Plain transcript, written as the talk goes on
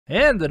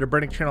And the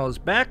Debrinick channel is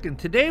back, and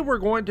today we're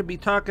going to be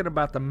talking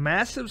about the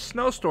massive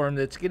snowstorm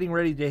that's getting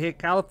ready to hit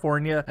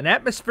California. An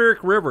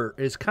atmospheric river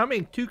is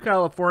coming to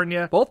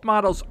California. Both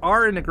models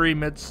are in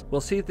agreements.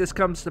 We'll see if this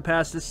comes to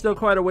pass. It's still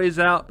quite a ways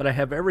out, but I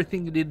have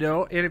everything you need to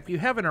know. And if you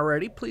haven't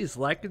already, please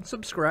like and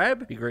subscribe.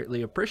 It'd be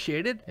greatly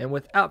appreciated. And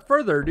without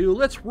further ado,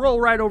 let's roll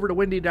right over to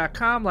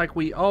windy.com like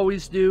we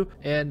always do.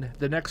 And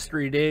the next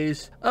 3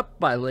 days up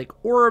by Lake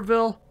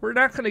Oroville, we're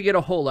not going to get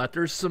a whole lot.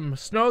 There's some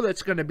snow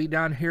that's going to be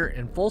down here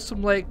in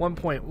Folsom Lake.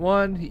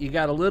 1.1. You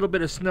got a little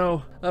bit of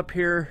snow up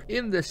here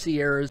in the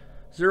Sierras.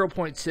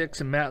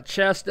 0.6 in Mount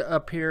Shasta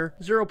up here.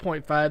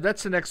 0.5.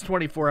 That's the next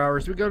 24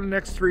 hours. We go to the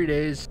next 3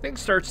 days. Things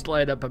start to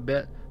slide up a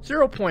bit.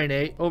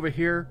 0.8 over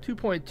here.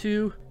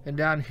 2.2. And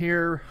down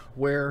here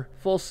where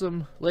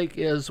Folsom Lake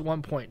is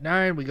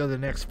 1.9, we go the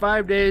next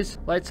 5 days.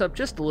 Lights up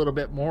just a little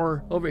bit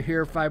more. Over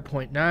here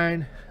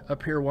 5.9,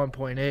 up here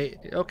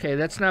 1.8. Okay,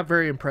 that's not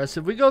very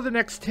impressive. We go the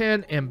next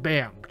 10 and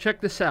bam,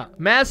 check this out.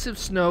 Massive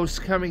snows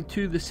coming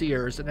to the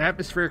Sierras, an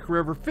atmospheric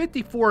river.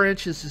 54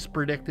 inches is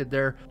predicted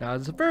there. Now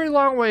it's a very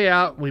long way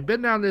out. We've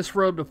been down this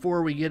road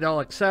before. We get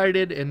all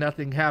excited and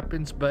nothing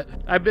happens, but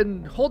I've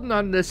been holding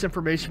on to this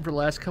information for the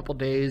last couple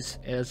days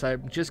as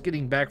I'm just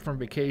getting back from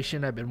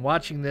vacation. I've been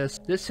watching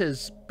this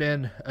has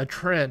been a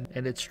trend,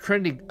 and it's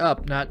trending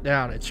up, not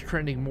down. It's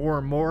trending more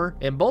and more,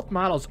 and both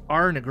models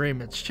are in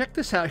agreements. Check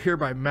this out here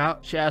by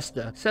Mount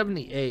Shasta.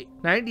 78,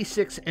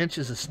 96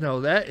 inches of snow.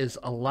 That is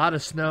a lot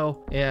of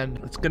snow, and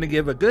it's going to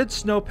give a good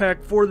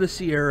snowpack for the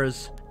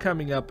Sierras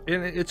coming up,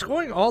 and it's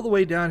going all the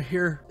way down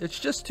here. It's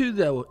just to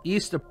the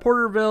east of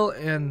Porterville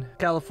in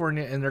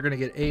California, and they're going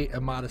to get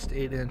a modest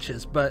 8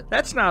 inches, but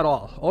that's not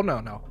all. Oh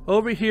no.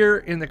 Over here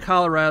in the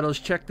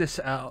Colorados, check this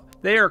out.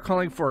 They are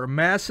calling for a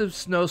massive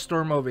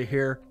snowstorm over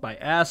here by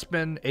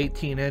Aspen.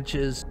 18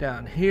 inches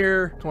down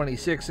here,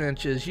 26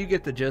 inches. You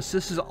get the gist.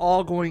 This is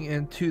all going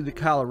into the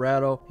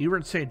Colorado. You were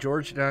in St.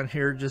 George down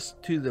here,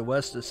 just to the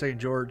west of St.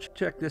 George.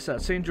 Check this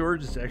out. St.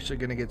 George is actually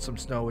going to get some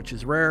snow, which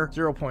is rare.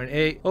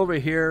 0.8 over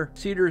here.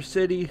 Cedar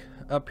City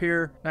up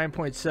here,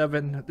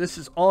 9.7. This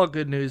is all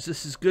good news.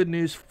 This is good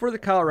news for the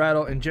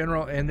Colorado in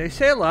general, and they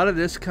say a lot of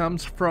this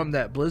comes from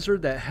that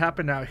blizzard that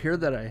happened out here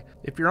that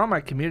if you're on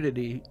my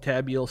community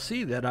tab, you'll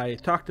see that I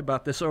talked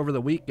about this over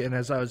the weekend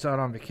as I was out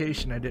on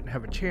vacation. I didn't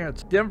have a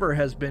chance. Denver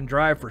has been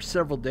dry for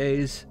several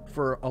days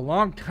for a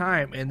long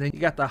time, and then you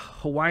got the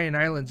Hawaiian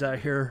Islands out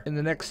here in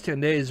the next 10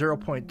 days,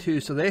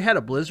 0.2. So they had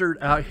a blizzard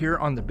out here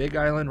on the Big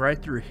Island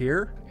right through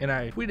here, and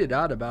I tweeted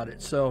out about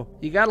it. So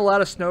you got a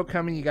lot of snow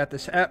coming. You got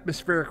this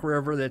atmospheric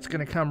river that's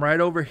going to come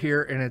right over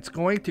here, and it's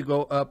going to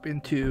go up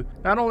into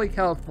not only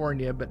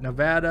California but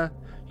Nevada,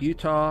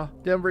 Utah,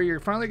 Denver. You're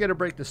finally going to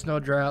break the snow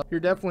drought.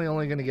 You're definitely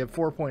only going to get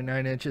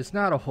 4.9 inches,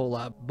 not a whole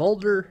lot.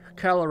 Boulder,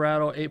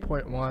 Colorado,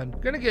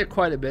 8.1. Going to get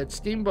quite a bit.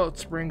 Steamboat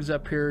Springs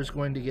up here is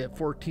going to get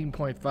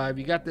 14.5.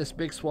 You got this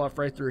big swath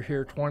right through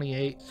here,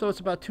 28. So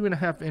it's about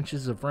 2.5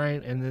 inches of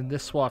rain, and then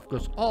this swath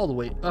goes all the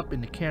way up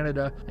into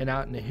Canada and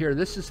out into here.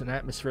 This is an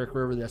atmospheric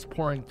river that's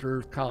pouring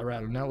through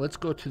Colorado. Now let's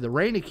go to the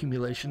rain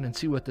accumulation and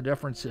see what the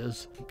difference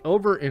is.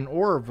 Over in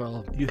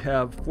Oroville, you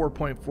have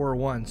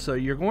 4.41. So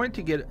you're going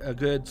to get a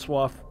good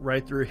swath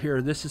right through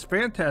here. This is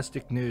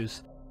fantastic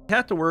news. You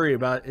have to worry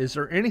about, is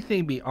there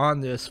anything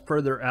beyond this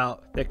further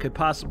out that could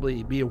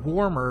possibly be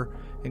warmer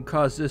and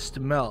cause this to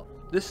melt?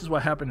 This is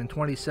what happened in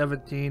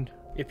 2017.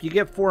 If you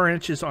get 4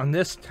 inches on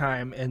this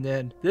time, and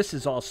then this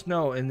is all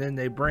snow, and then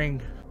they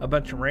bring a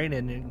bunch of rain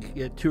in and you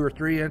get 2 or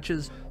 3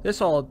 inches,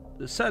 this all of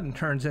a sudden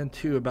turns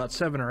into about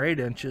 7 or 8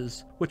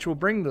 inches, which will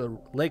bring the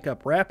lake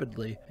up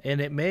rapidly, and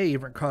it may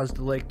even cause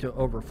the lake to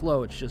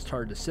overflow. It's just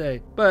hard to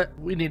say, but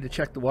we need to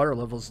check the water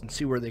levels and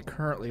see where they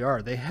currently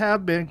are. They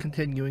have been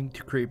continuing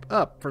to creep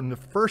up from the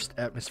first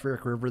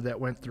atmospheric river that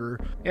went through,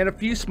 and a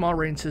few small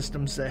rain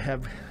systems that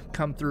have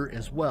come through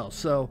as well.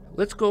 So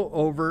let's go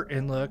over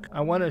and look.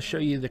 I want to show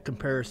you the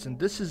comparison.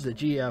 This is the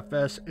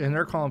GFS, and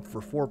they're calling for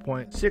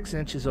 4.6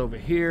 inches over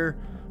here,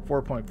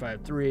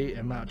 4.53,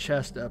 and Mount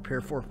Shasta up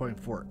here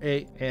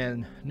 4.48,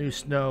 and new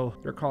snow,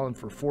 they're calling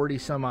for 40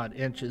 some odd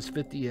inches,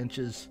 50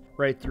 inches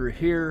right through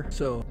here.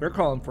 So they're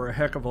calling for a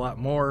heck of a lot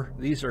more.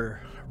 These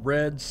are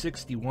red,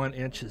 61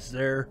 inches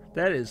there.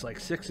 That is like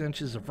 6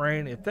 inches of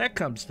rain. If that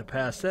comes to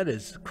pass, that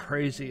is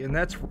crazy, and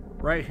that's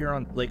right here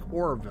on Lake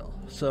Oroville.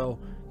 So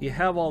you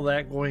have all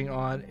that going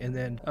on, and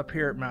then up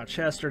here at Mount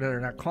Shasta, they're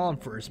not calling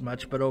for as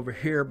much, but over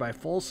here by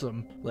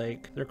Folsom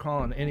Lake, they're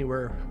calling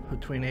anywhere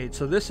between 8.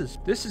 So this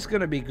is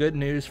going to be good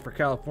news for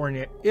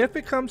California. If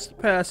it comes to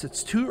pass,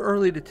 it's too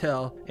early to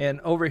tell. And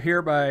over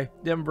here by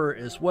Denver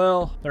as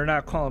well, they're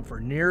not calling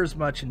for near as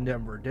much in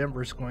Denver.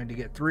 Denver's going to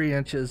get 3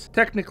 inches.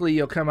 Technically,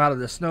 you'll come out of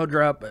the snow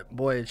drought, but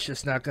boy, it's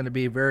just not going to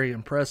be very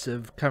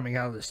impressive coming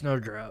out of the snow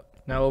drought.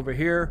 Now over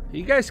here,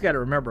 you guys got to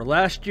remember,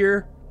 last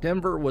year,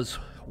 Denver was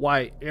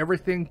white.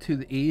 Everything to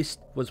the east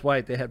was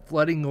white. They had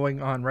flooding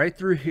going on right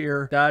through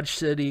here. Dodge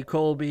City,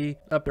 Colby,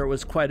 up there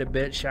was quite a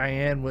bit.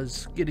 Cheyenne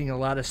was getting a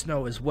lot of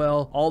snow as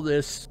well. All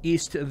this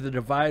east of the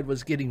divide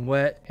was getting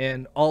wet,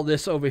 and all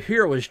this over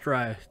here was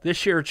dry.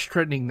 This year it's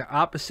trending the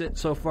opposite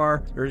so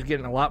far. There's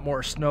getting a lot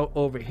more snow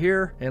over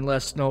here and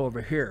less snow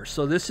over here.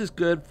 So this is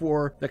good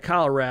for the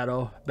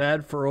Colorado,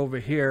 bad for over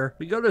here.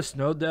 We go to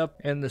snow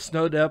depth, and the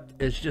snow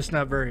depth is just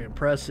not very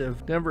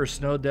impressive. Denver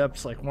snow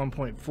depth's like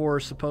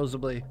 1.4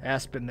 supposedly.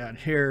 Aspen down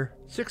here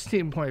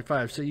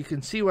 16.5. So you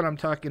can see what I'm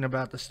talking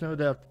about. The snow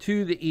depth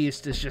to the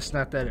east is just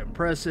not that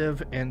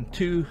impressive, and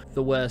to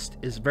the west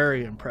is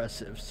very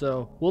impressive.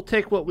 So we'll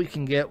take what we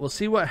can get. We'll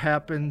see what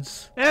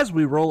happens. As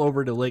we roll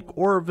over to Lake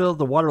Oroville,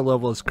 the water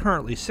level is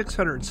currently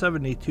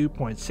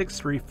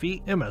 672.63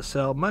 feet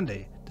MSL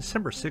Monday,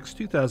 December 6,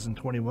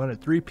 2021 at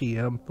 3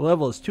 p.m. The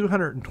level is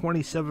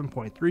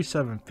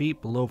 227.37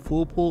 feet below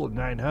full pool at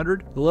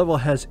 900. The level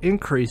has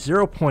increased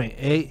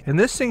 0.8, and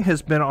this thing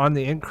has been on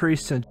the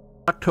increase since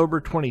October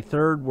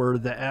 23rd, where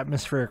the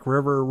atmospheric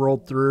river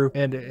rolled through,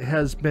 and it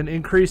has been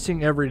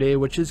increasing every day,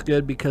 which is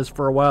good because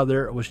for a while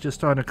there it was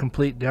just on a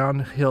complete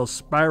downhill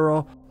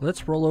spiral.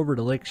 Let's roll over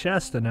to Lake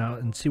Shasta now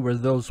and see where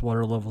those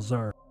water levels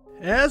are.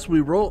 As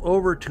we roll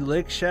over to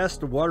Lake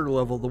Shasta water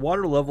level, the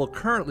water level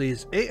currently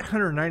is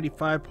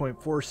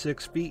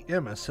 895.46 feet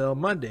MSL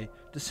Monday,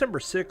 December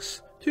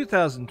 6,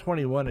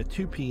 2021 at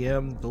 2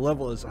 p.m. The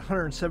level is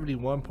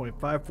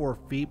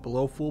 171.54 feet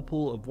below full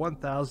pool of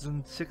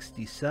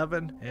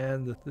 1,067,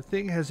 and the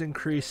thing has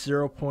increased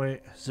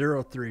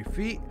 0.03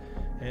 feet,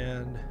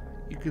 and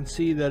you can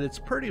see that it's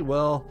pretty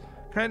well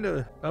kind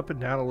of up and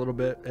down a little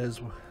bit. As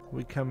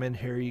we come in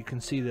here, you can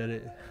see that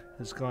it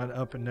has gone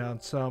up and down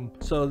some,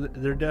 so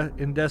they're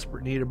in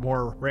desperate need of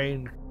more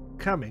rain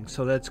coming,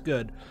 so that's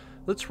good.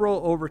 Let's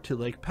roll over to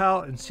Lake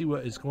Powell and see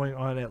what is going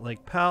on at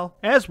Lake Powell.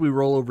 As we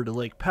roll over to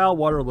Lake Powell,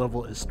 water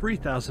level is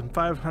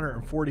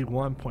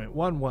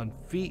 3,541.11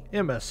 feet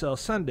MSL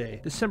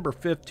Sunday, December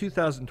 5th,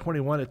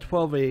 2021 at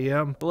 12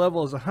 a.m. The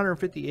level is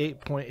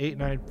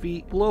 158.89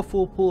 feet below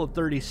full pool of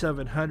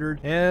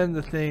 3,700, and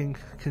the thing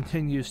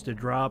continues to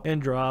drop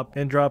and drop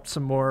and drop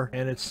some more,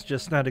 and it's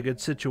just not a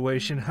good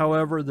situation.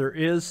 However, there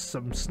is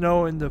some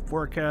snow in the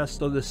forecast,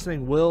 so this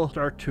thing will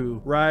start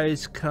to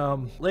rise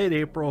come late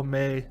April,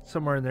 May,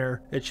 somewhere in there.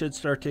 It should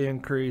start to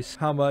increase.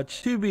 How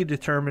much to be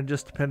determined,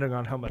 just depending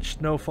on how much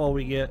snowfall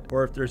we get,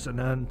 or if there's an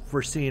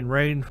unforeseen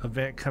rain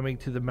event coming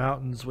to the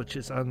mountains, which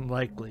is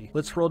unlikely.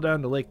 Let's roll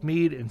down to Lake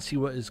Mead and see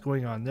what is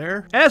going on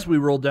there. As we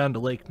roll down to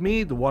Lake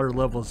Mead, the water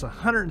level is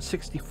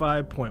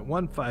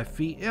 165.15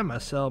 feet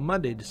MSL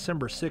Monday,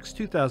 December 6,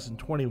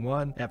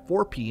 2021 at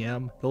 4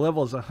 p.m. The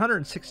level is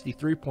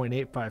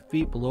 163.85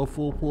 feet below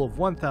full pool of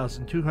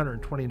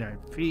 1,229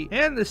 feet,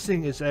 and this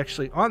thing is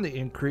actually on the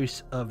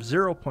increase of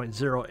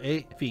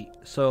 0.08 feet.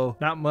 So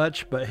not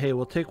much, but hey,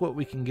 we'll take what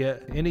we can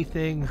get.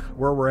 Anything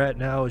where we're at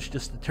now is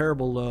just a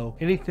terrible low.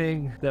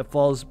 Anything that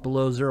falls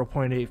below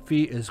 0.8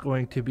 feet is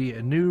going to be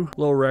a new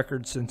low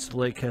record since the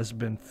lake has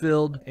been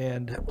filled,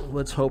 and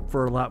let's hope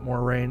for a lot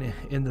more rain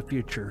in the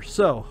future.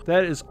 So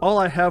that is all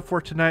I have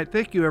for tonight.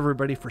 Thank you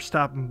everybody for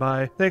stopping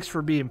by. Thanks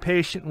for being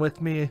patient with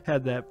me.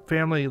 Had that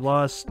family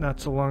loss not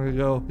so long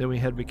ago, then we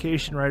had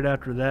vacation right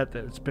after that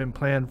that's been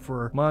planned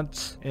for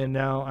months, and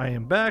now I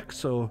am back,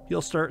 so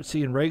you'll start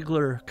seeing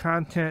regular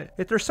content.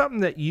 If there's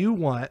something that you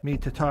want me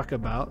to talk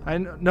about, I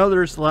know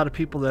there's a lot of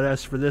people that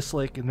ask for this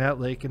lake and that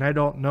lake, and I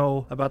don't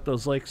know about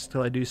those lakes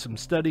till I do some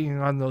studying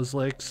on those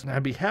lakes, and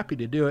I'd be happy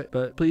to do it,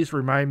 but please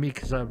remind me,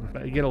 because I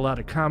get a lot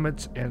of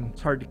comments and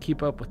it's hard to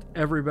keep up with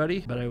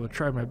everybody, but I will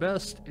try my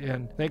best.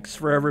 And thanks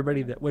for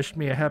everybody that wished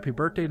me a happy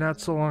birthday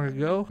not so long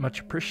ago. Much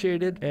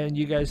appreciated, and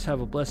you guys have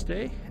a blessed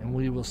day, and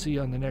we will see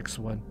you on the next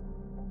one.